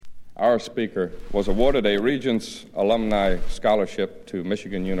Our speaker was awarded a Regents Alumni Scholarship to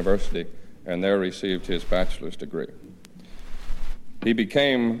Michigan University and there received his bachelor's degree. He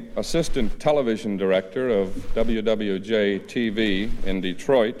became assistant television director of WWJ-TV in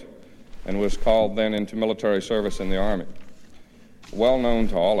Detroit and was called then into military service in the Army. Well known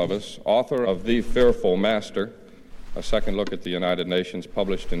to all of us, author of The Fearful Master, a second look at the United Nations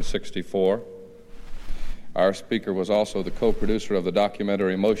published in '64. Our speaker was also the co-producer of the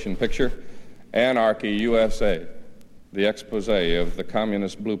documentary motion picture Anarchy USA, the expose of the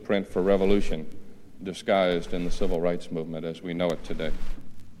communist blueprint for revolution disguised in the civil rights movement as we know it today.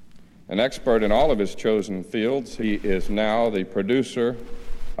 An expert in all of his chosen fields, he is now the producer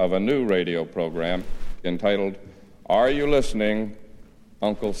of a new radio program entitled Are You Listening,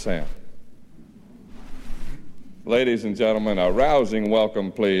 Uncle Sam? Ladies and gentlemen, a rousing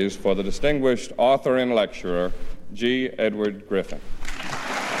welcome, please, for the distinguished author and lecturer, G. Edward Griffin.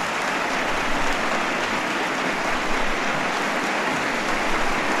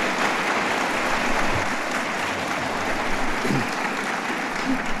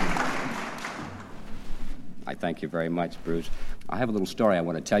 Thank you very much, Bruce. I have a little story I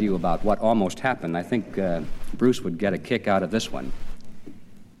want to tell you about what almost happened. I think Bruce would get a kick out of this one.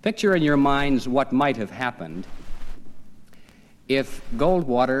 Picture in your minds what might have happened if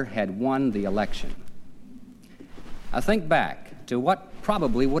Goldwater had won the election. Now think back to what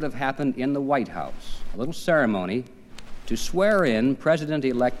probably would have happened in the White House, a little ceremony to swear in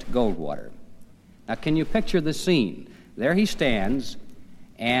President-elect Goldwater. Now can you picture the scene? There he stands,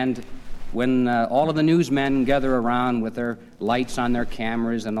 and when all of the newsmen gather around with their lights on their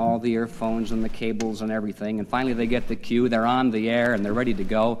cameras and all the earphones and the cables and everything, and finally they get the cue, they're on the air and they're ready to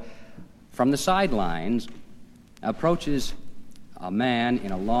go, from the sidelines approaches a man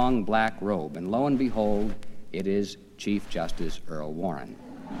in a long black robe, and lo and behold, it is Chief Justice Earl Warren.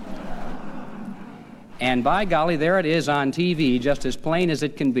 And by golly, there it is on TV, just as plain as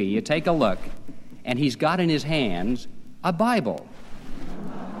it can be. You take a look, and he's got in his hands a Bible.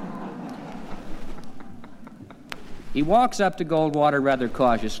 He walks up to Goldwater rather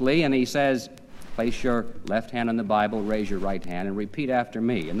cautiously, and he says, place your left hand on the Bible, raise your right hand, and repeat after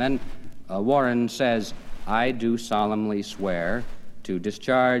me. And then Warren says, I do solemnly swear to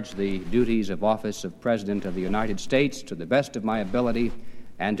discharge the duties of office of President of the United States to the best of my ability,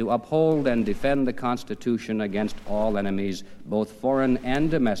 and to uphold and defend the Constitution against all enemies, both foreign and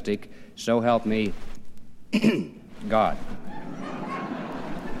domestic, so help me God.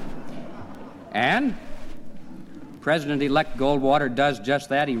 And President-elect Goldwater does just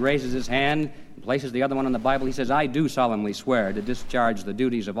that. He raises his hand, places the other one on the Bible. He says, I do solemnly swear to discharge the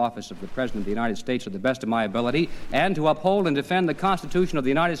duties of office of the President of the United States to the best of my ability, and to uphold and defend the Constitution of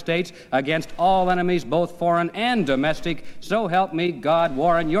the United States against all enemies, both foreign and domestic. So help me God.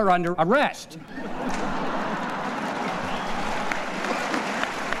 Warren, you're under arrest.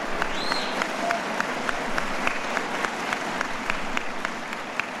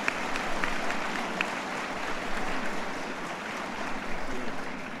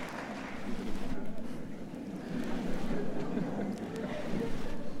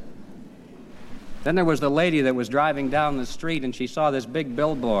 Then there was the lady that was driving down the street, and she saw this big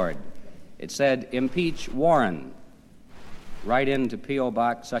billboard. It said, impeach Warren. Write into P.O.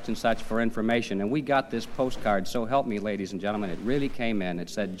 Box such and such for information. And we got this postcard, so help me, ladies and gentlemen. It really came in. It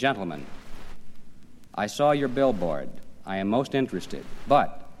said, gentlemen, I saw your billboard. I am most interested.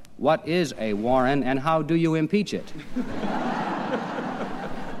 But what is a Warren, and how do you impeach it?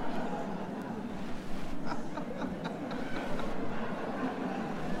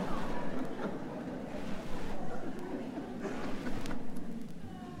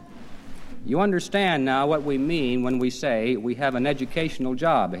 You understand now what we mean when we say we have an educational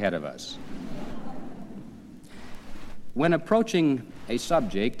job ahead of us. When approaching a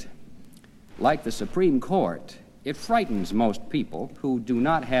subject like the Supreme Court, it frightens most people who do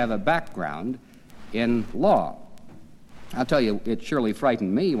not have a background in law. I'll tell you, it surely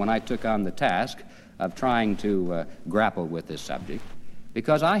frightened me when I took on the task of trying to grapple with this subject,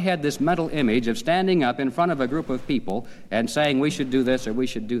 because I had this mental image of standing up in front of a group of people and saying we should do this or we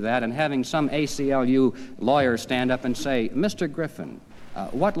should do that, and having some ACLU lawyer stand up and say, Mr. Griffin,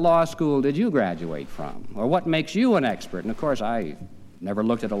 what law school did you graduate from? Or what makes you an expert? And of course, I never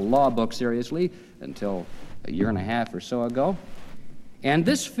looked at a law book seriously until a year and a half or so ago. And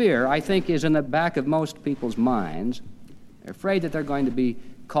this fear, I think, is in the back of most people's minds. They're afraid that they're going to be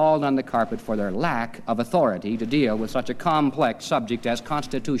called on the carpet for their lack of authority to deal with such a complex subject as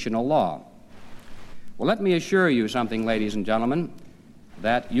constitutional law. Well, let me assure you something, ladies and gentlemen.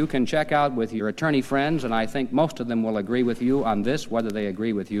 that you can check out with your attorney friends, and I think most of them will agree with you on this, whether they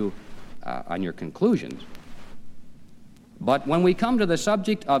agree with you on your conclusions. But when we come to the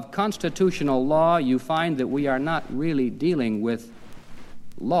subject of constitutional law, you find that we are not really dealing with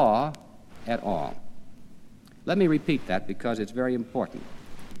law at all. Let me repeat that because it's very important.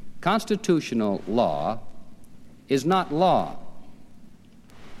 Constitutional law is not law.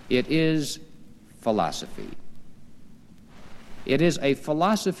 It is philosophy. It is a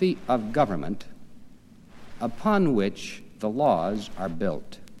philosophy of government upon which the laws are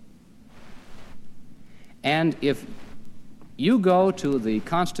built. And if you go to the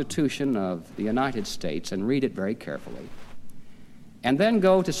Constitution of the United States and read it very carefully, and then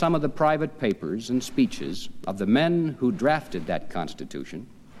go to some of the private papers and speeches of the men who drafted that Constitution,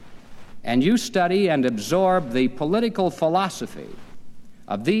 and you study and absorb the political philosophy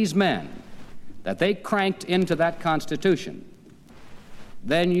of these men that they cranked into that Constitution,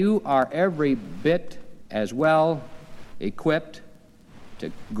 then you are every bit as well equipped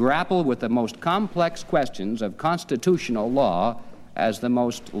to grapple with the most complex questions of constitutional law as the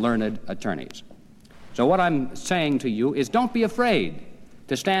most learned attorneys. So what I'm saying to you is don't be afraid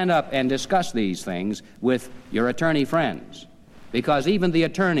to stand up and discuss these things with your attorney friends, because even the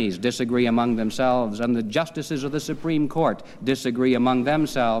attorneys disagree among themselves, and the justices of the Supreme Court disagree among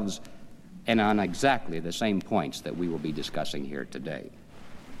themselves, and on exactly the same points that we will be discussing here today.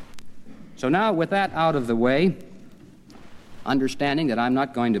 So now, with that out of the way, understanding that I'm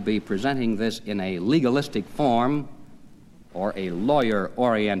not going to be presenting this in a legalistic form or a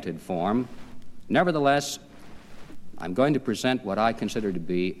lawyer-oriented form, nevertheless, I'm going to present what I consider to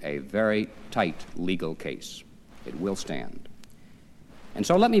be a very tight legal case. It will stand. And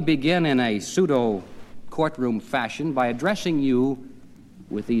so let me begin in a pseudo-courtroom fashion by addressing you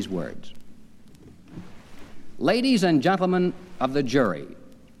with these words. Ladies and gentlemen of the jury,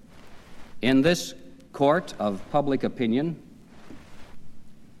 in this court of public opinion,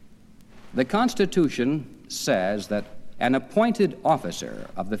 the Constitution says that an appointed officer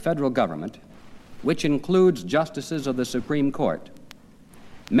of the federal government, which includes justices of the Supreme Court,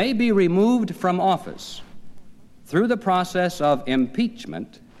 may be removed from office through the process of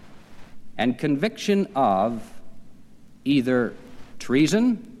impeachment and conviction of either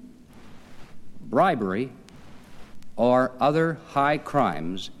treason, bribery, or other high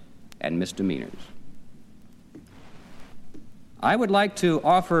crimes and misdemeanors. I would like to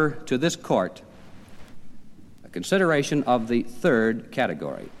offer to this court a consideration of the third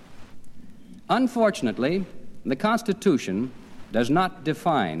category. Unfortunately, the Constitution does not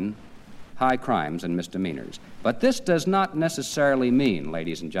define high crimes and misdemeanors. But this does not necessarily mean,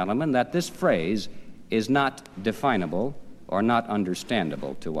 ladies and gentlemen, that this phrase is not definable or not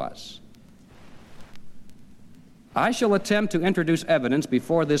understandable to us. I shall attempt to introduce evidence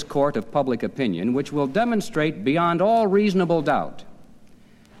before this court of public opinion which will demonstrate beyond all reasonable doubt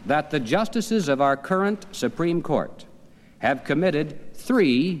that the justices of our current Supreme Court have committed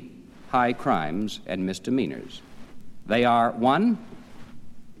 3 high crimes and misdemeanors. They are, 1,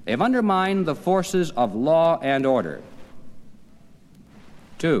 they've undermined the forces of law and order.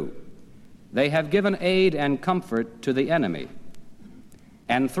 2, they have given aid and comfort to the enemy.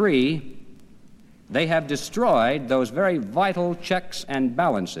 And 3, they have destroyed those very vital checks and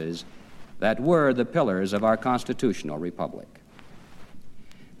balances that were the pillars of our constitutional republic.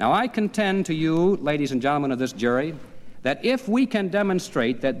 Now, I contend to you, ladies and gentlemen of this jury, that if we can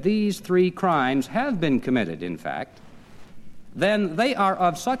demonstrate that these 3 crimes have been committed, in fact, then they are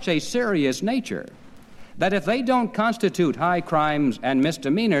of such a serious nature that if they don't constitute high crimes and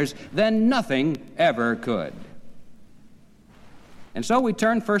misdemeanors, then nothing ever could. And so we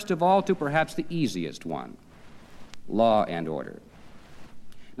turn first of all to perhaps the easiest one, law and order.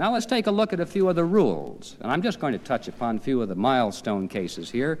 Now let's take a look at a few of the rules, and I'm just going to touch upon a few of the milestone cases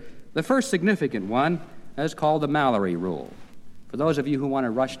here. The first significant one is called the Mallory Rule. For those of you who want to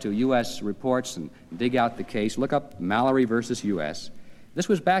rush to U.S. reports and dig out the case, look up Mallory versus U.S. This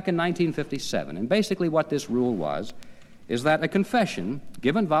was back in 1957, and basically what this rule was is that a confession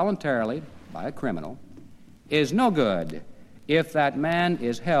given voluntarily by a criminal is no good if that man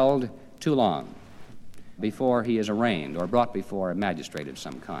is held too long before he is arraigned or brought before a magistrate of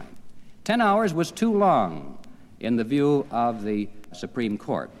some kind. 10 hours was too long in the view of the Supreme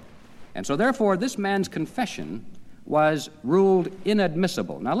Court. And so therefore this man's confession was ruled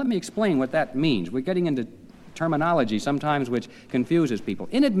inadmissible. Now let me explain what that means. We're getting into terminology sometimes which confuses people.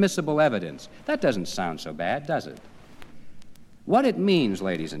 Inadmissible evidence. That doesn't sound so bad, does it? What it means,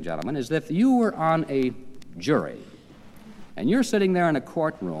 ladies and gentlemen, is that if you were on a jury and you're sitting there in a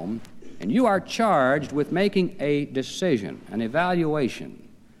courtroom and you are charged with making a decision, an evaluation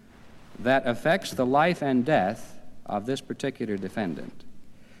that affects the life and death of this particular defendant,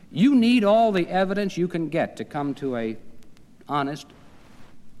 you need all the evidence you can get to come to an honest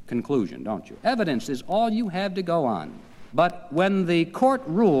conclusion, don't you? Evidence is all you have to go on. But when the court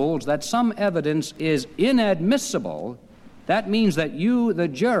rules that some evidence is inadmissible, that means that you, the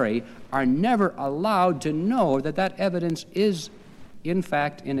jury, are never allowed to know that that evidence is, in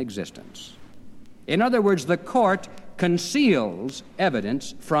fact, in existence. In other words, the court conceals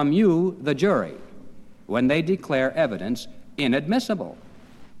evidence from you, the jury, when they declare evidence inadmissible.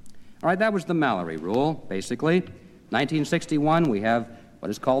 All right, that was the Mallory rule, basically. 1961, we have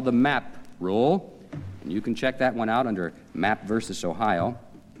what is called the MAP rule, and you can check that one out under MAP versus Ohio.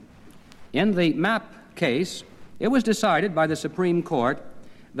 In the MAP case, it was decided by the Supreme Court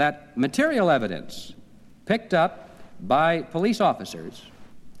that material evidence picked up by police officers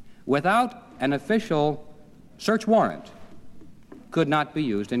without an official search warrant could not be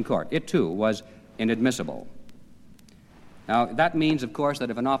used in court. It, too, was inadmissible. Now, that means, of course, that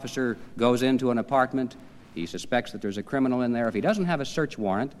if an officer goes into an apartment, he suspects that there's a criminal in there. If he doesn't have a search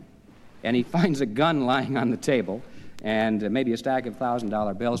warrant and he finds a gun lying on the table and maybe a stack of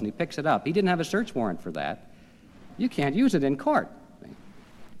 $1,000 bills and he picks it up, he didn't have a search warrant for that. You can't use it in court.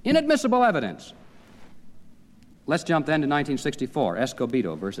 Inadmissible evidence. Let's jump then to 1964,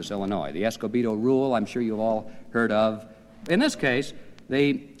 Escobedo versus Illinois. The Escobedo rule, I'm sure you've all heard of. In this case,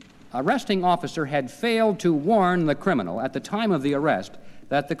 the arresting officer had failed to warn the criminal at the time of the arrest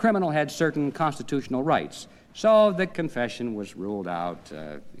that the criminal had certain constitutional rights. So the confession was ruled out.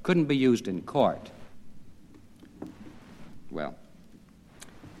 It couldn't be used in court. Well,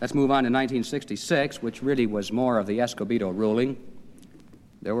 let's move on to 1966, which really was more of the Escobedo ruling.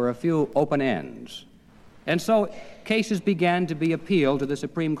 There were a few open ends. And so cases began to be appealed to the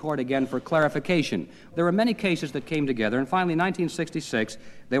Supreme Court again for clarification. There were many cases that came together, and finally, in 1966,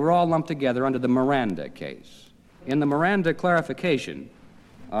 they were all lumped together under the Miranda case. In the Miranda clarification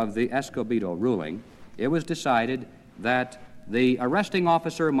of the Escobedo ruling, it was decided that the arresting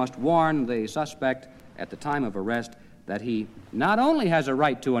officer must warn the suspect at the time of arrest that he not only has a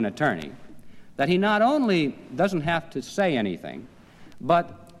right to an attorney, that he not only doesn't have to say anything,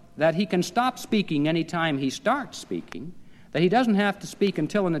 but that he can stop speaking any time he starts speaking, that he doesn't have to speak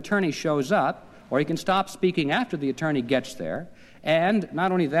until an attorney shows up, or he can stop speaking after the attorney gets there, and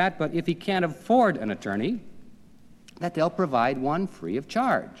not only that, but if he can't afford an attorney, that they'll provide one free of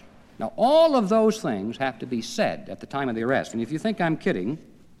charge. Now, all of those things have to be said at the time of the arrest, and if you think I'm kidding,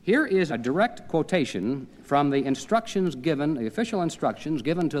 here is a direct quotation from the instructions given, the official instructions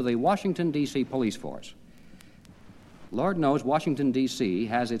given to the Washington, D.C. police force. Lord knows Washington, D.C.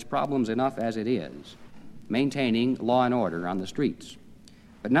 has its problems enough as it is, maintaining law and order on the streets.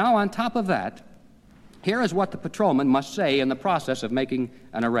 But now, on top of that, here is what the patrolman must say in the process of making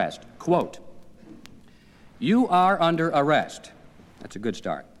an arrest. Quote, "You are under arrest." That's a good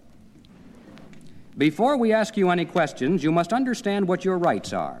start. "Before we ask you any questions, you must understand what your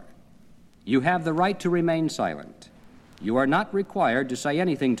rights are. You have the right to remain silent. You are not required to say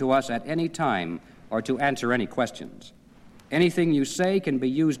anything to us at any time or to answer any questions. Anything you say can be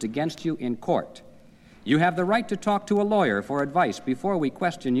used against you in court. You have the right to talk to a lawyer for advice before we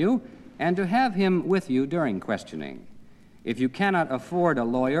question you and to have him with you during questioning. If you cannot afford a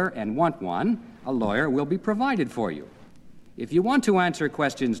lawyer and want one, a lawyer will be provided for you. If you want to answer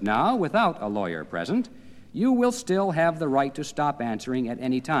questions now without a lawyer present, you will still have the right to stop answering at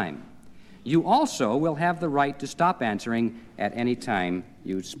any time. You also will have the right to stop answering at any time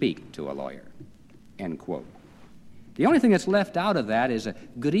you speak to a lawyer." End quote. The only thing that's left out of that is a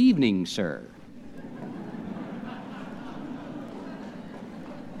 "good evening, sir."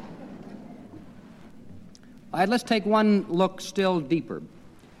 All right, let's take one look still deeper.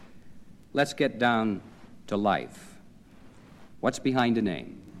 Let's get down to life. What's behind a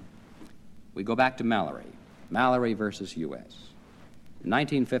name? We go back to Mallory versus U.S. In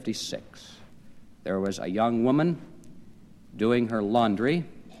 1956, there was a young woman doing her laundry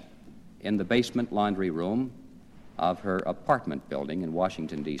in the basement laundry room of her apartment building in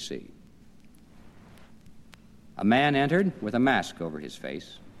Washington, D.C. A man entered with a mask over his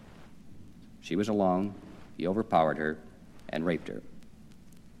face. She was alone. He overpowered her and raped her.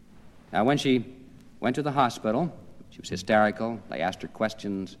 Now, when she went to the hospital, she was hysterical. They asked her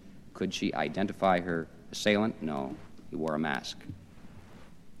questions. Could she identify her assailant? No, he wore a mask.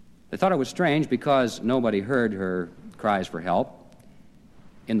 They thought it was strange because nobody heard her cries for help.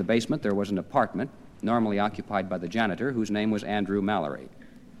 In the basement, there was an apartment normally occupied by the janitor, whose name was Andrew Mallory.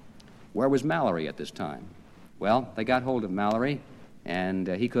 Where was Mallory at this time? Well, they got hold of Mallory and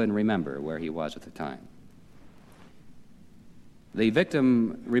he couldn't remember where he was at the time. The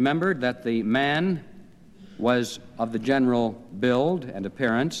victim remembered that the man was of the general build and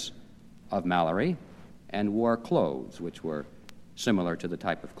appearance of Mallory and wore clothes which were similar to the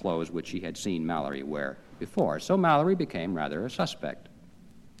type of clothes which she had seen Mallory wear before. So Mallory became rather a suspect.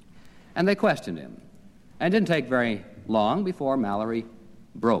 And they questioned him. And it didn't take very long before Mallory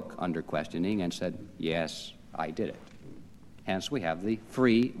broke under questioning and said, "Yes, I did it." Hence, we have the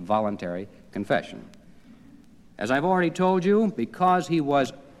free, voluntary confession. As I've already told you, because he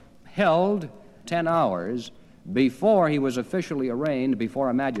was held 10 hours before he was officially arraigned before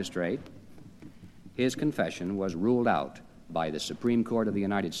a magistrate, his confession was ruled out by the Supreme Court of the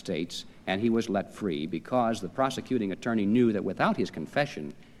United States, and he was let free because the prosecuting attorney knew that without his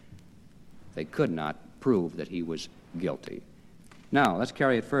confession, they could not prove that he was guilty. Now, let's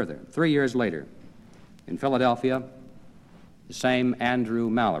carry it further. 3 years later, in Philadelphia, the same Andrew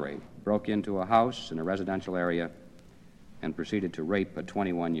Mallory broke into a house in a residential area and proceeded to rape a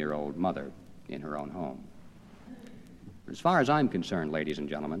 21-year-old mother in her own home. As far as I'm concerned, ladies and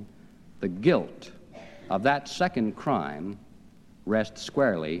gentlemen, the guilt of that second crime rests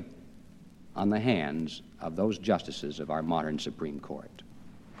squarely on the hands of those justices of our modern Supreme Court.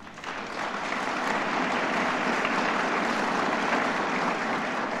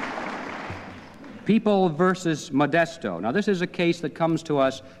 People versus Modesto. Now, this is a case that comes to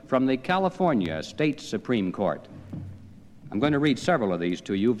us from the California State Supreme Court. I'm going to read several of these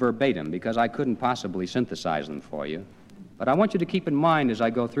to you verbatim because I couldn't possibly synthesize them for you. But I want you to keep in mind as I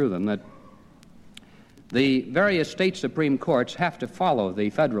go through them that the various state Supreme Courts have to follow the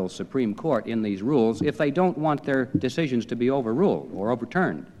federal Supreme Court in these rules if they don't want their decisions to be overruled or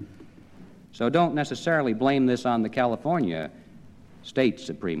overturned. So don't necessarily blame this on the California State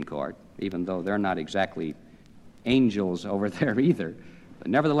Supreme Court, even though they're not exactly angels over there either. But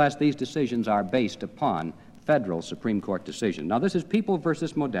nevertheless, these decisions are based upon federal Supreme Court decisions. Now, this is People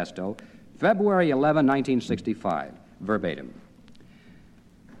versus Modesto, February 11, 1965, verbatim.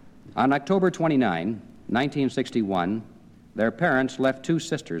 On October 29, 1961, their parents left two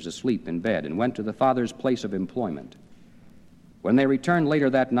sisters asleep in bed and went to the father's place of employment. When they returned later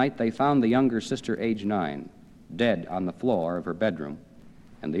that night, they found the younger sister, age 9, dead on the floor of her bedroom,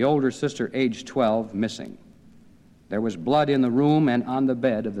 and the older sister, age 12, missing. There was blood in the room and on the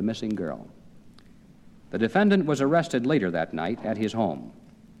bed of the missing girl. The defendant was arrested later that night at his home.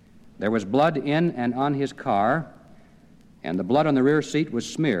 There was blood in and on his car, and the blood on the rear seat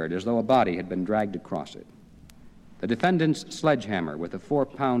was smeared as though a body had been dragged across it. The defendant's sledgehammer with a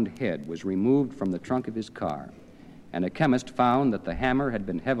 4-pound head was removed from the trunk of his car, and a chemist found that the hammer had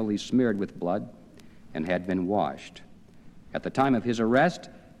been heavily smeared with blood and had been washed. At the time of his arrest,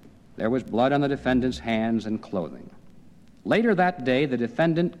 there was blood on the defendant's hands and clothing. Later that day, the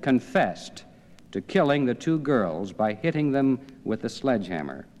defendant confessed to killing the two girls by hitting them with a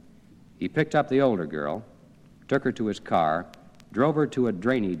sledgehammer. He picked up the older girl, took her to his car, drove her to a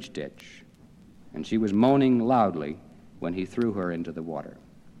drainage ditch, and she was moaning loudly when he threw her into the water.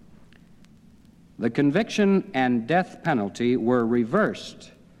 The conviction and death penalty were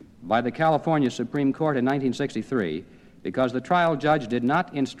reversed by the California Supreme Court in 1963 because the trial judge did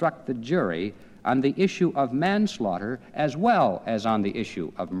not instruct the jury on the issue of manslaughter as well as on the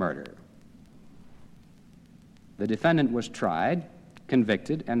issue of murder. The defendant was tried,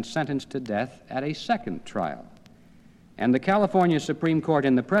 convicted, and sentenced to death at a second trial. And the California Supreme Court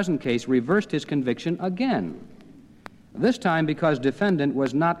in the present case reversed his conviction again, this time because defendant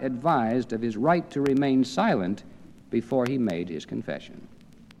was not advised of his right to remain silent before he made his confession.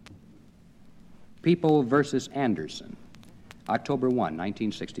 People versus Anderson, October 1,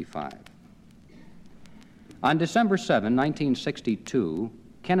 1965. On December 7, 1962,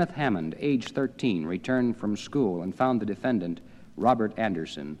 Kenneth Hammond, age 13, returned from school and found the defendant, Robert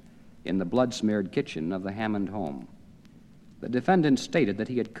Anderson, in the blood-smeared kitchen of the Hammond home. The defendant stated that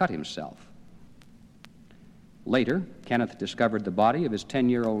he had cut himself. Later, Kenneth discovered the body of his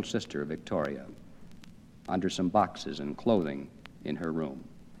 10-year-old sister, Victoria, under some boxes and clothing in her room.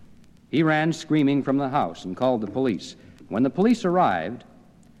 He ran screaming from the house and called the police. When the police arrived,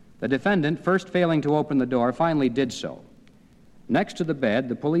 the defendant, first failing to open the door, finally did so. Next to the bed,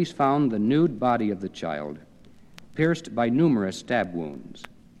 the police found the nude body of the child, pierced by numerous stab wounds.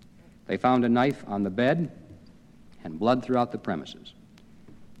 They found a knife on the bed and blood throughout the premises.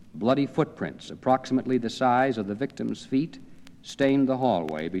 Bloody footprints, approximately the size of the victim's feet, stained the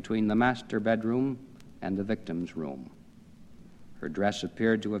hallway between the master bedroom and the victim's room. Her dress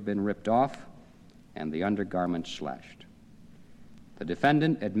appeared to have been ripped off and the undergarments slashed. The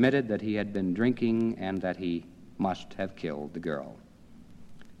defendant admitted that he had been drinking and that he must have killed the girl.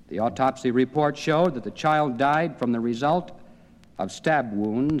 The autopsy report showed that the child died from the result of stab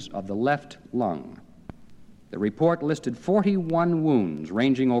wounds of the left lung. The report listed 41 wounds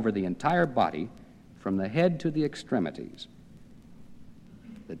ranging over the entire body from the head to the extremities.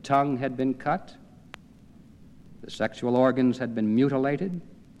 The tongue had been cut, the sexual organs had been mutilated,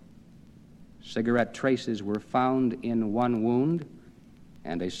 cigarette traces were found in one wound,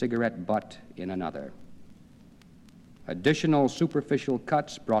 and a cigarette butt in another. Additional superficial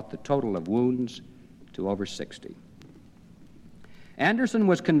cuts brought the total of wounds to over 60. Anderson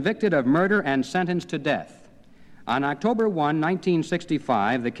was convicted of murder and sentenced to death. On October 1,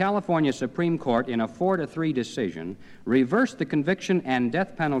 1965, the California Supreme Court, in a 4-3 decision, reversed the conviction and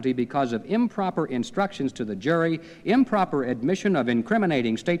death penalty because of improper instructions to the jury, improper admission of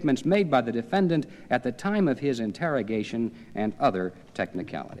incriminating statements made by the defendant at the time of his interrogation, and other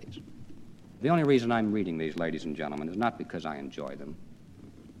technicalities. The only reason I'm reading these, ladies and gentlemen, is not because I enjoy them,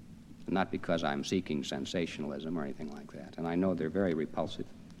 not because I'm seeking sensationalism or anything like that, and I know they're very repulsive.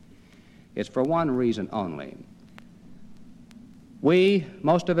 It's for one reason only. We,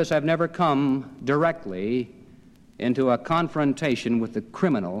 most of us, have never come directly into a confrontation with the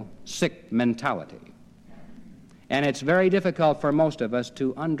criminal, sick mentality. And it's very difficult for most of us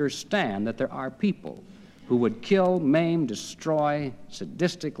to understand that there are people who would kill, maim, destroy,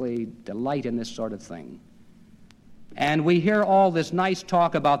 sadistically delight in this sort of thing. And we hear all this nice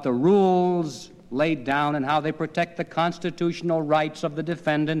talk about the rules laid down and how they protect the constitutional rights of the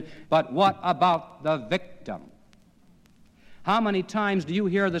defendant, but what about the victim? How many times do you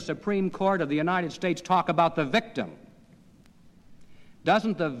hear the Supreme Court of the United States talk about the victim?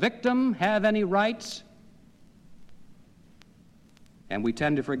 Doesn't the victim have any rights? And we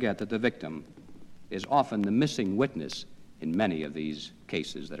tend to forget that the victim is often the missing witness in many of these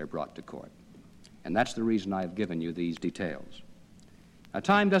cases that are brought to court. And that's the reason I've given you these details. Now,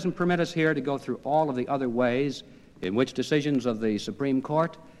 time doesn't permit us here to go through all of the other ways in which decisions of the Supreme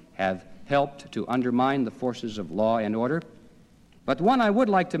Court have helped to undermine the forces of law and order. But one I would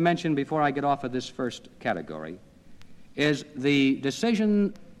like to mention before I get off of this first category is the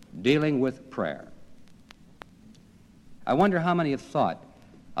decision dealing with prayer. I wonder how many have thought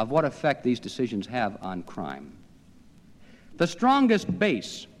of what effect these decisions have on crime. The strongest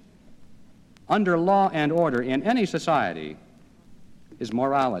base under law and order in any society is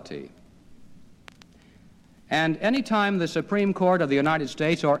morality. And any time the Supreme Court of the United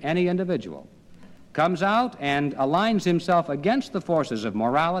States or any individual comes out and aligns himself against the forces of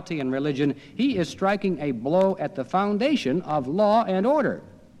morality and religion, he is striking a blow at the foundation of law and order.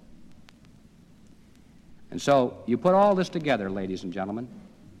 And so you put all this together, ladies and gentlemen,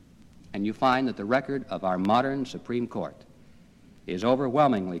 and you find that the record of our modern Supreme Court is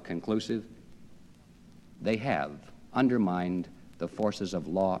overwhelmingly conclusive. They have undermined the forces of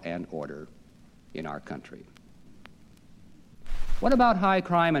law and order in our country. What about high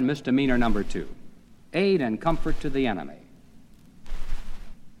crime and misdemeanor number 2? Aid and comfort to the enemy.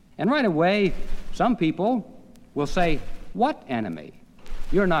 And right away, some people will say, what enemy?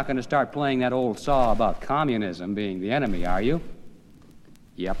 You're not going to start playing that old saw about communism being the enemy, are you?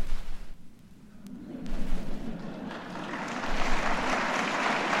 Yep.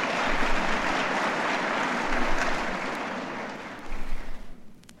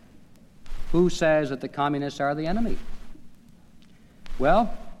 Who says that the communists are the enemy?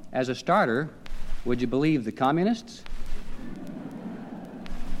 Well, as a starter, would you believe the communists?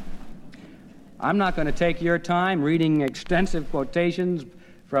 I'm not going to take your time reading extensive quotations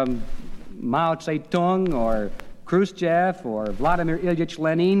from Mao Zedong or Khrushchev or Vladimir Ilyich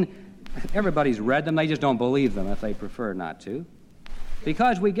Lenin. Everybody's read them, they just don't believe them if they prefer not to.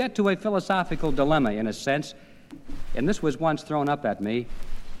 Because we get to a philosophical dilemma, in a sense, and this was once thrown up at me.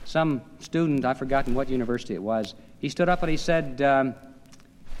 Some student, I've forgotten what university it was, he stood up and he said,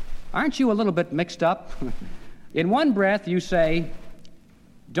 aren't you a little bit mixed up? In one breath you say,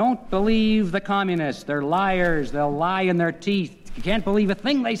 don't believe the communists, they're liars, they'll lie in their teeth, you can't believe a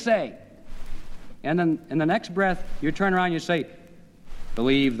thing they say. And then in the next breath you turn around and you say,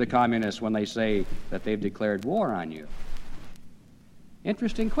 believe the communists when they say that they've declared war on you.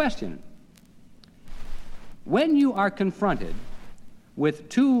 Interesting question. When you are confronted with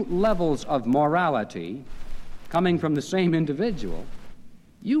two levels of morality coming from the same individual,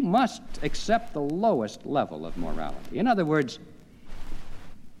 you must accept the lowest level of morality. In other words,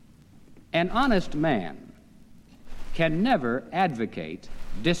 an honest man can never advocate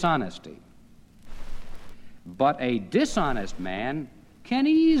dishonesty, but a dishonest man can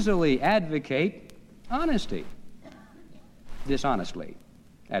easily advocate honesty. Dishonestly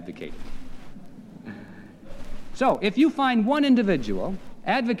advocated. So, if you find one individual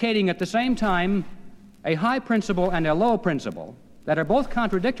advocating at the same time a high principle and a low principle that are both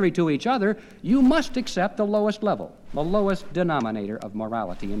contradictory to each other, you must accept the lowest level, the lowest denominator of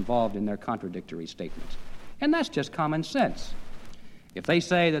morality involved in their contradictory statements. And that's just common sense. If they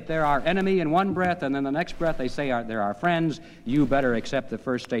say that they're our enemy in one breath and then the next breath they say they're our friends, you better accept the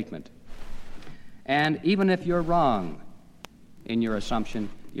first statement. And even if you're wrong in your assumption,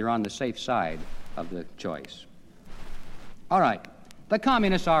 you're on the safe side of the choice. All right, the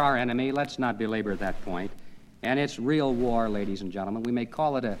communists are our enemy. Let's not belabor that point. And it's real war, ladies and gentlemen. We may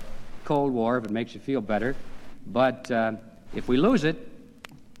call it a Cold War if it makes you feel better, but if we lose it,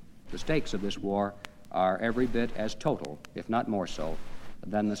 the stakes of this war are every bit as total, if not more so,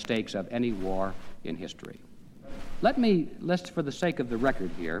 than the stakes of any war in history. Let's, for the sake of the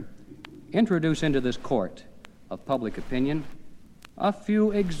record here, introduce into this court of public opinion a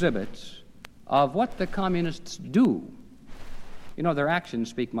few exhibits of what the communists do. You know, their actions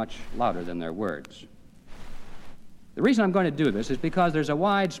speak much louder than their words. The reason I'm going to do this is because there's a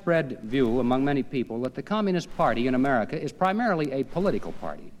widespread view among many people that the Communist Party in America is primarily a political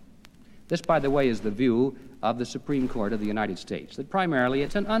party. This, by the way, is the view of the Supreme Court of the United States, that primarily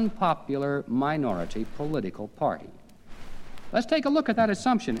it's an unpopular minority political party. Let's take a look at that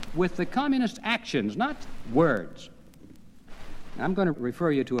assumption with the communist actions, not words. I'm going to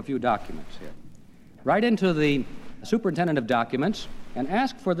refer you to a few documents here. Write into the Superintendent of Documents and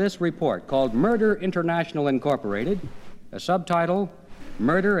ask for this report called Murder International Incorporated, a subtitle,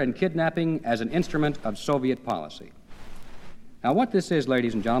 Murder and Kidnapping as an Instrument of Soviet Policy. Now, what this is,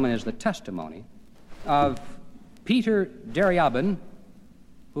 ladies and gentlemen, is the testimony of Peter Deryabin,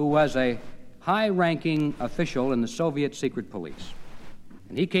 who was a high-ranking official in the Soviet secret police.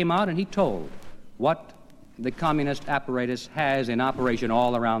 And he came out and he told what the communist apparatus has in operation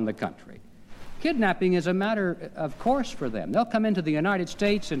all around the country. Kidnapping is a matter of course for them. They'll come into the United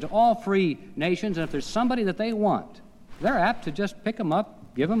States, into all free nations, and if there's somebody that they want, they're apt to just pick them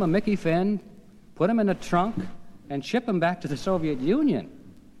up, give them a Mickey Finn, put them in a trunk, and ship them back to the Soviet Union.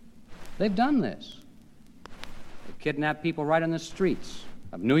 They've done this. They kidnap people right on the streets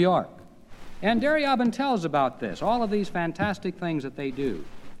of New York. And Deryabin tells about this, all of these fantastic things that they do.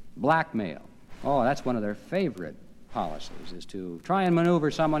 Blackmail. Oh, that's one of their favorite policies, is to try and maneuver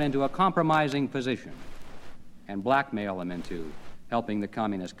someone into a compromising position and blackmail them into helping the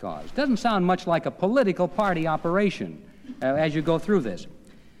communist cause. Doesn't sound much like a political party operation as you go through this.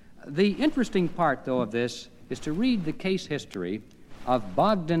 The interesting part, though, of this is to read the case history of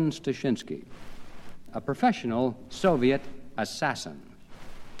Bogdan Stashinsky, a professional Soviet assassin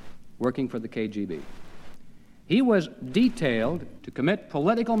working for the KGB. He was detailed to commit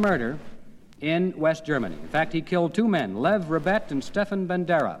political murder in West Germany. In fact, he killed two men, Lev Rebet and Stefan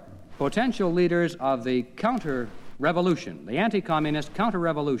Bandera, potential leaders of the counter-revolution, the anti-communist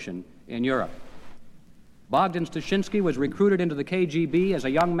counter-revolution in Europe. Bogdan Stashinsky was recruited into the KGB as a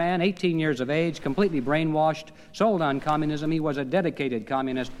young man, 18 years of age, completely brainwashed, sold on communism. He was a dedicated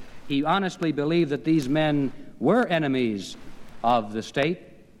communist. He honestly believed that these men were enemies of the state,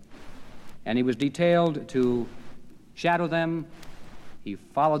 and he was detailed to shadow them. He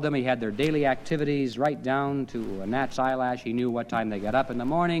followed them. He had their daily activities right down to a gnat's eyelash. He knew what time they got up in the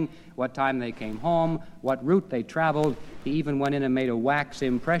morning, what time they came home, what route they traveled. He even went in and made a wax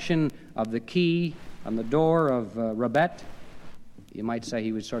impression of the key on the door of Rebet. You might say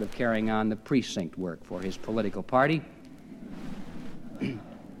he was sort of carrying on the precinct work for his political party.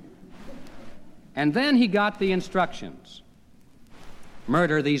 And then he got the instructions.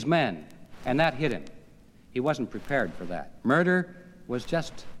 Murder these men. And that hit him. He wasn't prepared for that. Murder was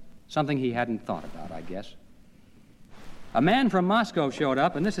just something he hadn't thought about, I guess. A man from Moscow showed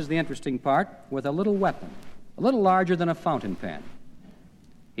up, and this is the interesting part, with a little weapon, a little larger than a fountain pen.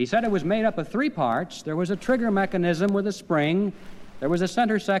 He said it was made up of 3 parts. There was a trigger mechanism with a spring. There was a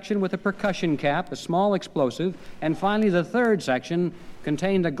center section with a percussion cap, a small explosive, and finally the third section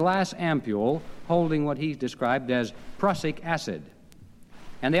contained a glass ampule holding what he described as prussic acid.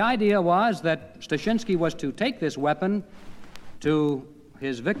 And the idea was that Stashinsky was to take this weapon to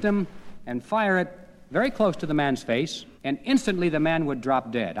his victim and fire it very close to the man's face, and instantly the man would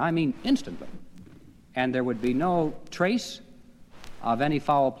drop dead. I mean, instantly. And there would be no trace of any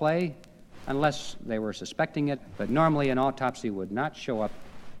foul play unless they were suspecting it, but normally an autopsy would not show up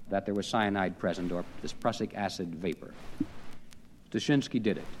that there was cyanide present or this prussic acid vapor. Stashinsky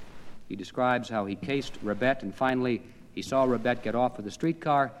did it. He describes how he cased Rebet, and finally he saw Rebet get off of the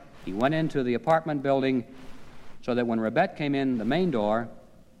streetcar. He went into the apartment building so that when Rebet came in the main door,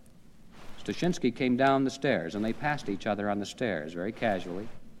 Stashinsky came down the stairs, and they passed each other on the stairs very casually.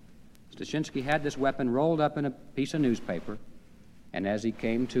 Stashinsky had this weapon rolled up in a piece of newspaper, And as he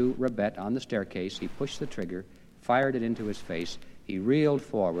came to Rabet on the staircase, he pushed the trigger, fired it into his face. He reeled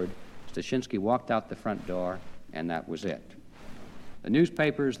forward. Stashinsky walked out the front door, and that was it. The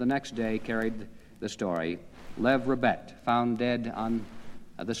newspapers the next day carried the story: Lev Rabet, found dead on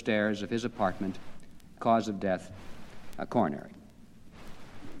the stairs of his apartment, cause of death, coronary.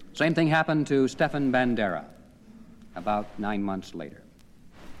 Same thing happened to Stefan Bandera about 9 months later.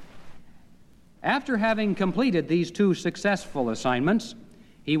 After having completed these two successful assignments,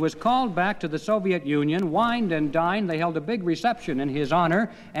 he was called back to the Soviet Union, wined and dined. They held a big reception in his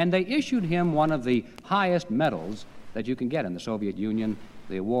honor, and they issued him one of the highest medals that you can get in the Soviet Union,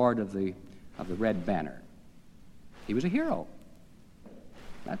 the award of the Red Banner. He was a hero.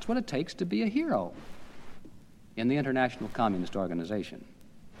 That's what it takes to be a hero in the International Communist Organization.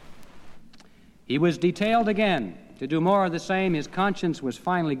 He was detailed again to do more of the same. His conscience was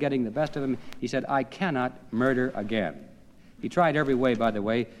finally getting the best of him. He said, "I cannot murder again." He tried every way, by the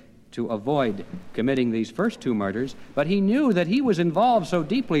way, to avoid committing these first two murders, but he knew that he was involved so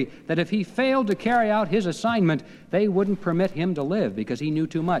deeply that if he failed to carry out his assignment, they wouldn't permit him to live because he knew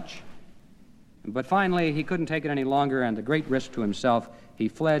too much. But finally, he couldn't take it any longer, and at great risk to himself, he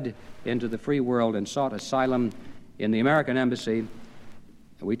fled into the free world and sought asylum in the American embassy.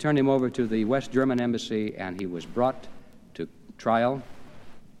 We turned him over to the West German embassy, and he was brought to trial,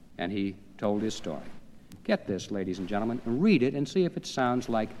 and he told his story. Get this, ladies and gentlemen, and read it and see if it sounds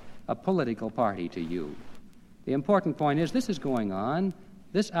like a political party to you. The important point is this is going on.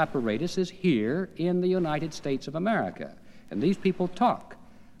 This apparatus is here in the United States of America, and these people talk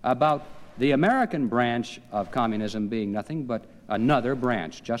about the American branch of communism being nothing but another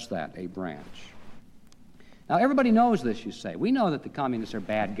branch, just that, a branch. Now, everybody knows this, you say. We know that the communists are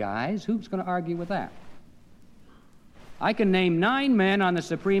bad guys. Who's going to argue with that? I can name 9 men on the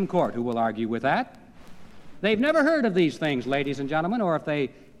Supreme Court who will argue with that. They've never heard of these things, ladies and gentlemen, or if they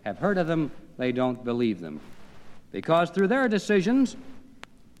have heard of them, they don't believe them. Because through their decisions,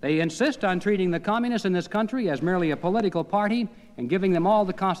 they insist on treating the communists in this country as merely a political party and giving them all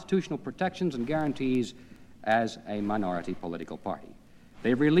the constitutional protections and guarantees as a minority political party.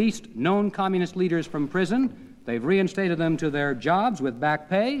 They've released known communist leaders from prison. They've reinstated them to their jobs with back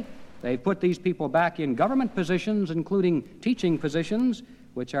pay. They've put these people back in government positions, including teaching positions,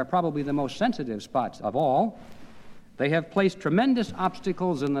 which are probably the most sensitive spots of all. They have placed tremendous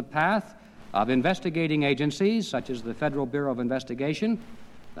obstacles in the path of investigating agencies such as the Federal Bureau of Investigation,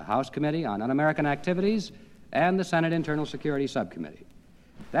 the House Committee on Un-American Activities, and the Senate Internal Security Subcommittee.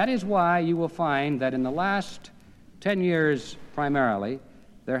 That is why you will find that in the last 10 years primarily,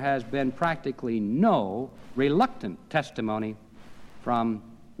 there has been practically no reluctant testimony from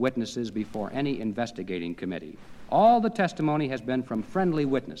witnesses before any investigating committee. All the testimony has been from friendly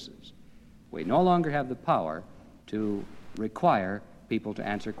witnesses. We no longer have the power to require people to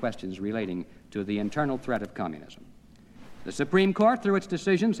answer questions relating to the internal threat of communism. The Supreme Court, through its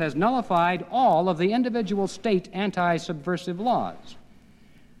decisions, has nullified all of the individual state anti-subversive laws.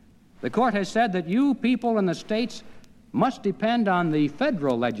 The court has said that you people in the states must depend on the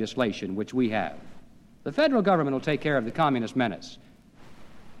federal legislation which we have. The federal government will take care of the communist menace.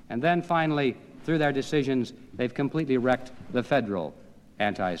 And then finally, through their decisions, they've completely wrecked the federal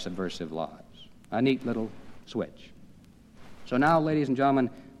anti-subversive laws. A neat little switch. So now, ladies and gentlemen,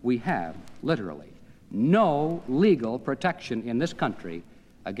 we have literally no legal protection in this country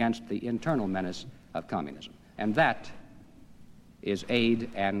against the internal menace of communism. And that is aid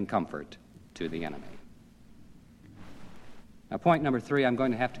and comfort to the enemy. Now, point number 3, I'm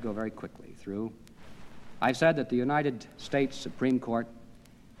going to have to go very quickly through. I said that the United States Supreme Court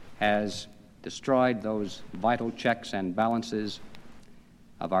has destroyed those vital checks and balances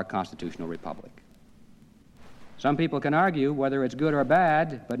of our constitutional republic. Some people can argue whether it's good or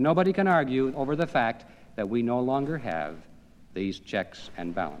bad, but nobody can argue over the fact that we no longer have these checks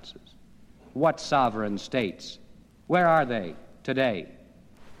and balances. What sovereign states? Where are they today?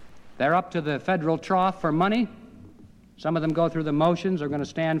 They're up to the federal trough for money. Some of them go through the motions, are going to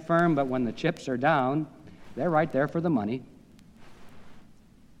stand firm, but when the chips are down, they're right there for the money.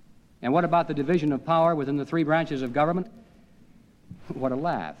 And what about the division of power within the 3 branches of government? What a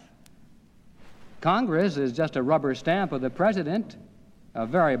laugh. Congress is just a rubber stamp of the president, a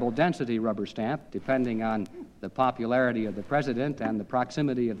variable density rubber stamp, depending on the popularity of the president and the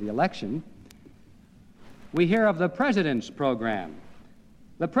proximity of the election. We hear of the president's program,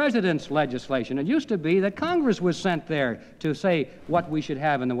 the president's legislation. It used to be that Congress was sent there to say what we should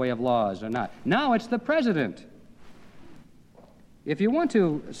have in the way of laws or not. Now it's the president. If you want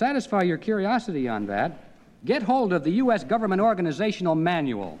to satisfy your curiosity on that, get hold of the U.S. Government Organizational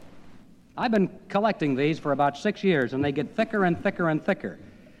Manual. I've been collecting these for about 6 years, and they get thicker and thicker and thicker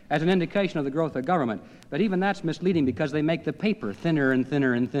as an indication of the growth of government. But even that's misleading because they make the paper thinner and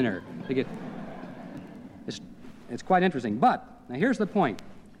thinner and thinner. It's quite interesting. But now here's the point.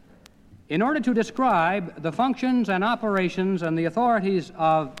 In order to describe the functions and operations and the authorities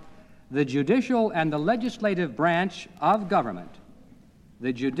of the judicial and the legislative branch of government,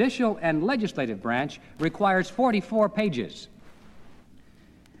 the judicial and legislative branch requires 44 pages.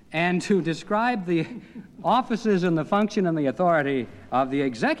 And to describe the offices and the function and the authority of the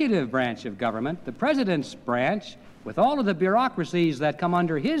executive branch of government, the president's branch, with all of the bureaucracies that come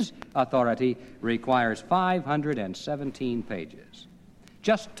under his authority, requires 517 pages.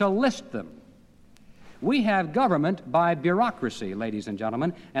 Just to list them. We have government by bureaucracy, ladies and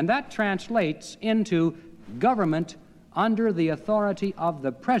gentlemen, and that translates into government under the authority of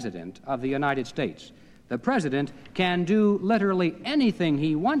the President of the United States. The President can do literally anything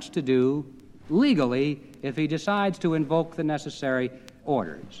he wants to do legally if he decides to invoke the necessary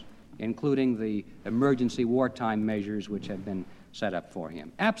orders, including the emergency wartime measures which have been set up for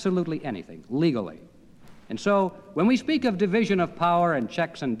him. Absolutely anything, legally. And so, when we speak of division of power and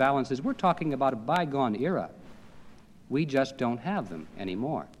checks and balances, we're talking about a bygone era. We just don't have them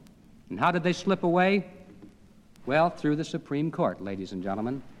anymore. And how did they slip away? Well, through the Supreme Court, ladies and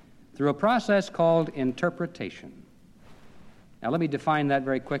gentlemen, through a process called interpretation. Now, let me define that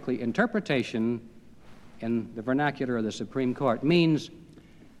very quickly. Interpretation, in the vernacular of the Supreme Court, means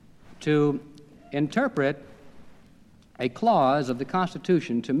to interpret a clause of the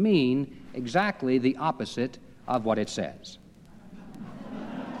Constitution to mean exactly the opposite of what it says.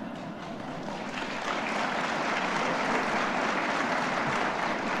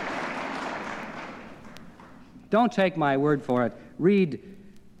 Don't take my word for it. Read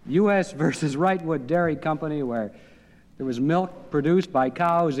U.S. versus Wrightwood Dairy Company, where there was milk produced by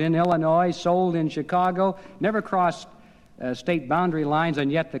cows in Illinois, sold in Chicago, never crossed state boundary lines,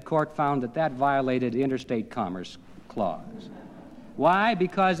 and yet the court found that that violated the Interstate Commerce Clause. Why?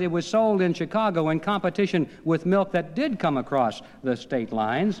 Because it was sold in Chicago in competition with milk that did come across the state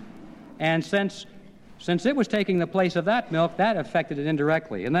lines, and since it was taking the place of that milk, that affected it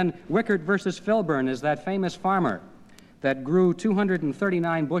indirectly. And then Wickert versus Filburn is that famous farmer that grew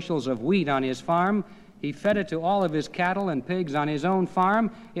 239 bushels of wheat on his farm. He fed it to all of his cattle and pigs on his own farm.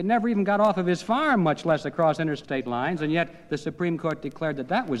 It never even got off of his farm, much less across interstate lines, and yet the Supreme Court declared that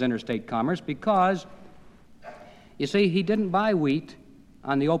that was interstate commerce because, you see, he didn't buy wheat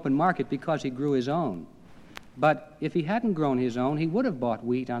on the open market because he grew his own. But if he hadn't grown his own, he would have bought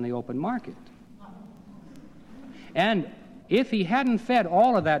wheat on the open market. And if he hadn't fed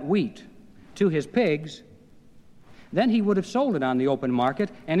all of that wheat to his pigs, then he would have sold it on the open market,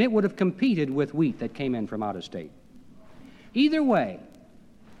 and it would have competed with wheat that came in from out of state. Either way,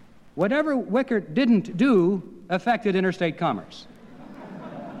 whatever Wickert didn't do affected interstate commerce.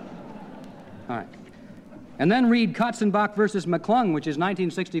 All right. And then read Katzenbach versus McClung, which is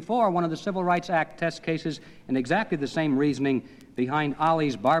 1964, one of the Civil Rights Act test cases, and exactly the same reasoning behind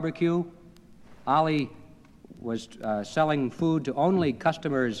Ollie's Barbecue. Ollie was selling food to only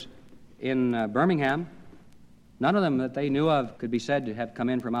customers in Birmingham. None of them that they knew of could be said to have come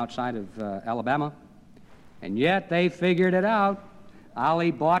in from outside of Alabama. And yet they figured it out.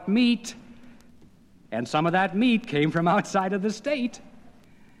 Ollie bought meat, and some of that meat came from outside of the state.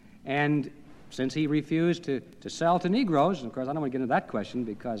 And since he refused to sell to Negroes, and of course I don't want to get into that question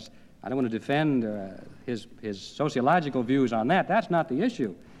because I don't want to defend his sociological views on that. That's not the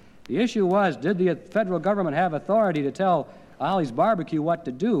issue. The issue was, did the federal government have authority to tell Ollie's Barbecue what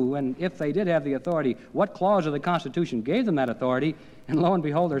to do? And if they did have the authority, what clause of the Constitution gave them that authority? And lo and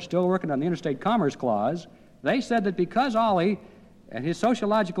behold, they're still working on the Interstate Commerce Clause. They said that because Ollie and his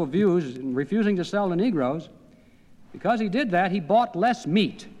sociological views in refusing to sell to Negroes, because he did that, he bought less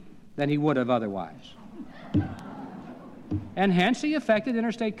meat than he would have otherwise. And hence he affected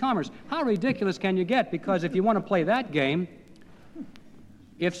interstate commerce. How ridiculous can you get? Because if you want to play that game,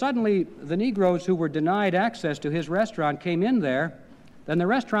 if suddenly the Negroes who were denied access to his restaurant came in there, then the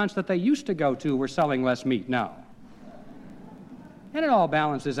restaurants that they used to go to were selling less meat now. And it all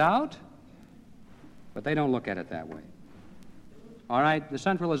balances out, but they don't look at it that way. All right, the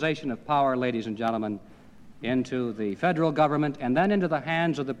centralization of power, ladies and gentlemen, into the federal government and then into the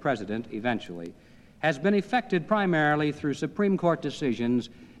hands of the president eventually, has been effected primarily through Supreme Court decisions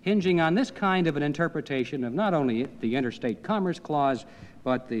hinging on this kind of an interpretation of not only the Interstate Commerce Clause,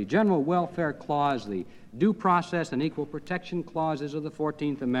 but the General Welfare Clause, the Due Process and Equal Protection Clauses of the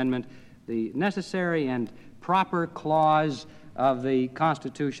 14th Amendment, the Necessary and Proper Clause of the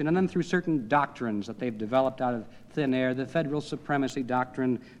Constitution, and then through certain doctrines that they've developed out of thin air, the federal supremacy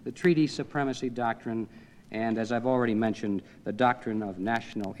doctrine, the treaty supremacy doctrine, and, as I've already mentioned, the doctrine of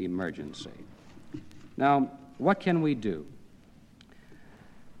national emergency. Now, what can we do?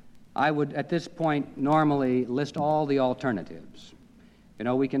 I would, at this point, normally list all the alternatives. You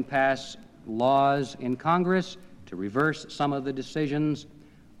know, we can pass laws in Congress to reverse some of the decisions,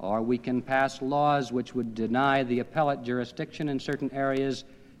 or we can pass laws which would deny the appellate jurisdiction in certain areas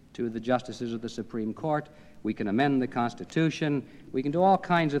to the justices of the Supreme Court. We can amend the Constitution. We can do all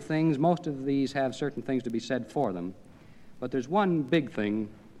kinds of things. Most of these have certain things to be said for them. But there's one big thing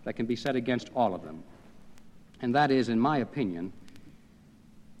that can be said against all of them, and that is, in my opinion,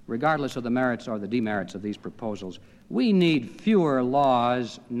 regardless of the merits or the demerits of these proposals, we need fewer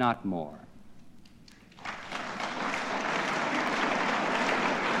laws, not more.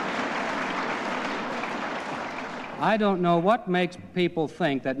 I don't know what makes people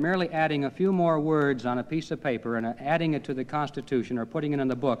think that merely adding a few more words on a piece of paper and adding it to the Constitution or putting it in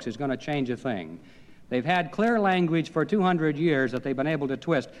the books is going to change a thing. They've had clear language for 200 years that they've been able to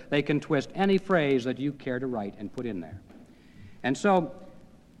twist. They can twist any phrase that you care to write and put in there. And so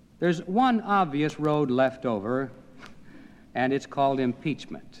there's one obvious road left over, and it's called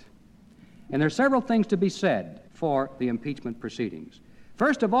impeachment. And there's several things to be said for the impeachment proceedings.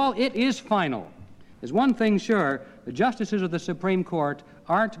 First of all, it is final. There's one thing sure, the justices of the Supreme Court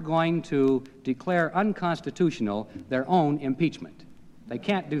aren't going to declare unconstitutional their own impeachment. They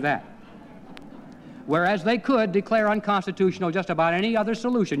can't do that. Whereas they could declare unconstitutional just about any other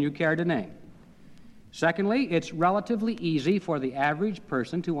solution you care to name. Secondly, it's relatively easy for the average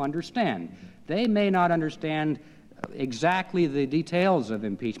person to understand. They may not understand exactly the details of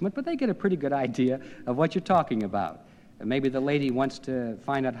impeachment, but they get a pretty good idea of what you're talking about. Maybe the lady wants to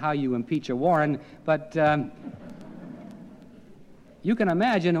find out how you impeach a Warren, but you can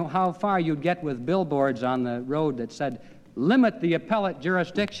imagine how far you'd get with billboards on the road that said, "Limit the appellate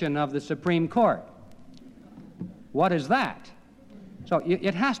jurisdiction of the Supreme Court." What is that? So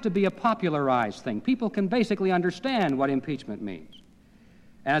it has to be a popularized thing. People can basically understand what impeachment means.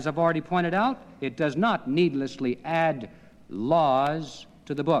 As I've already pointed out, it does not needlessly add laws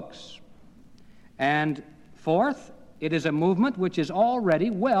to the books. And fourth, it is a movement which is already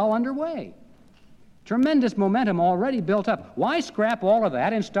well underway. Tremendous momentum already built up. Why scrap all of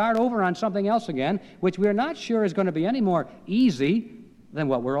that and start over on something else again, which we're not sure is going to be any more easy than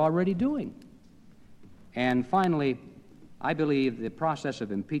what we're already doing? And finally, I believe the process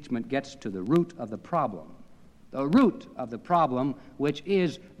of impeachment gets to the root of the problem. The root of the problem, which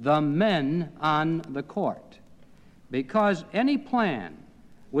is the men on the court. Because any plan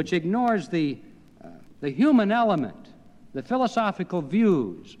which ignores the human element, the philosophical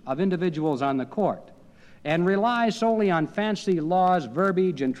views of individuals on the court, and relies solely on fancy laws,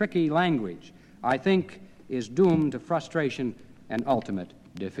 verbiage, and tricky language, I think is doomed to frustration and ultimate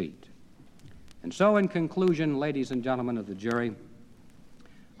defeat. And so, in conclusion, ladies and gentlemen of the jury,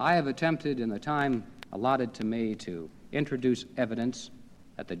 I have attempted in the time allotted to me to introduce evidence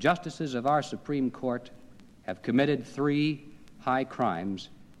that the justices of our Supreme Court have committed 3 high crimes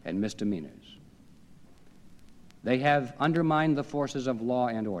and misdemeanors. They have undermined the forces of law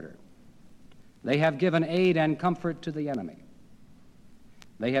and order. They have given aid and comfort to the enemy.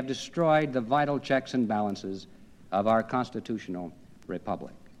 They have destroyed the vital checks and balances of our constitutional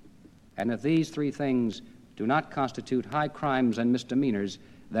republic. And if these 3 things do not constitute high crimes and misdemeanors,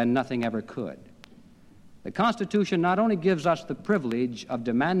 then nothing ever could. The Constitution not only gives us the privilege of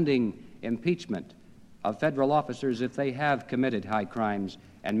demanding impeachment of federal officers if they have committed high crimes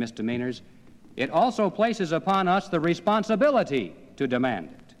and misdemeanors, it also places upon us the responsibility to demand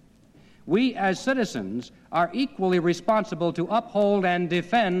it. We as citizens are equally responsible to uphold and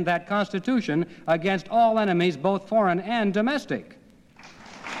defend that Constitution against all enemies, both foreign and domestic.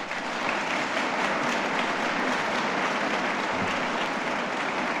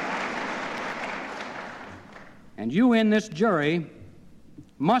 And you in this jury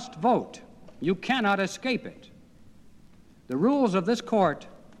must vote. You cannot escape it. The rules of this court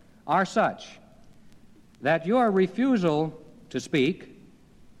are such that your refusal to speak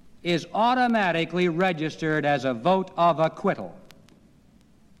is automatically registered as a vote of acquittal.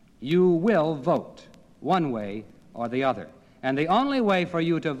 You will vote one way or the other. And the only way for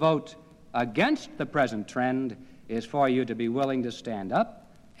you to vote against the present trend is for you to be willing to stand up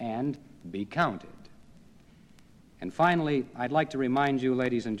and be counted. And finally, I'd like to remind you,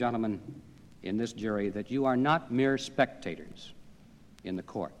 ladies and gentlemen, in this jury, that you are not mere spectators in the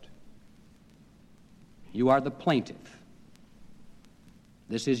court. You are the plaintiff.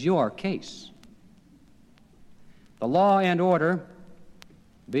 This is your case. The law and order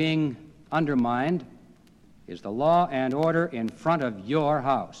being undermined is the law and order in front of your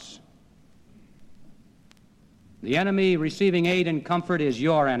house. The enemy receiving aid and comfort is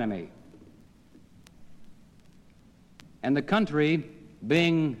your enemy. And the country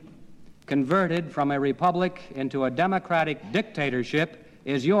being converted from a republic into a democratic dictatorship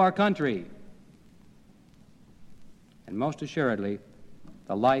is your country. And most assuredly,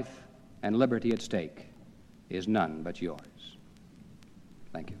 the life and liberty at stake is none but yours.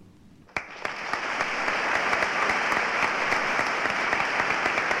 Thank you.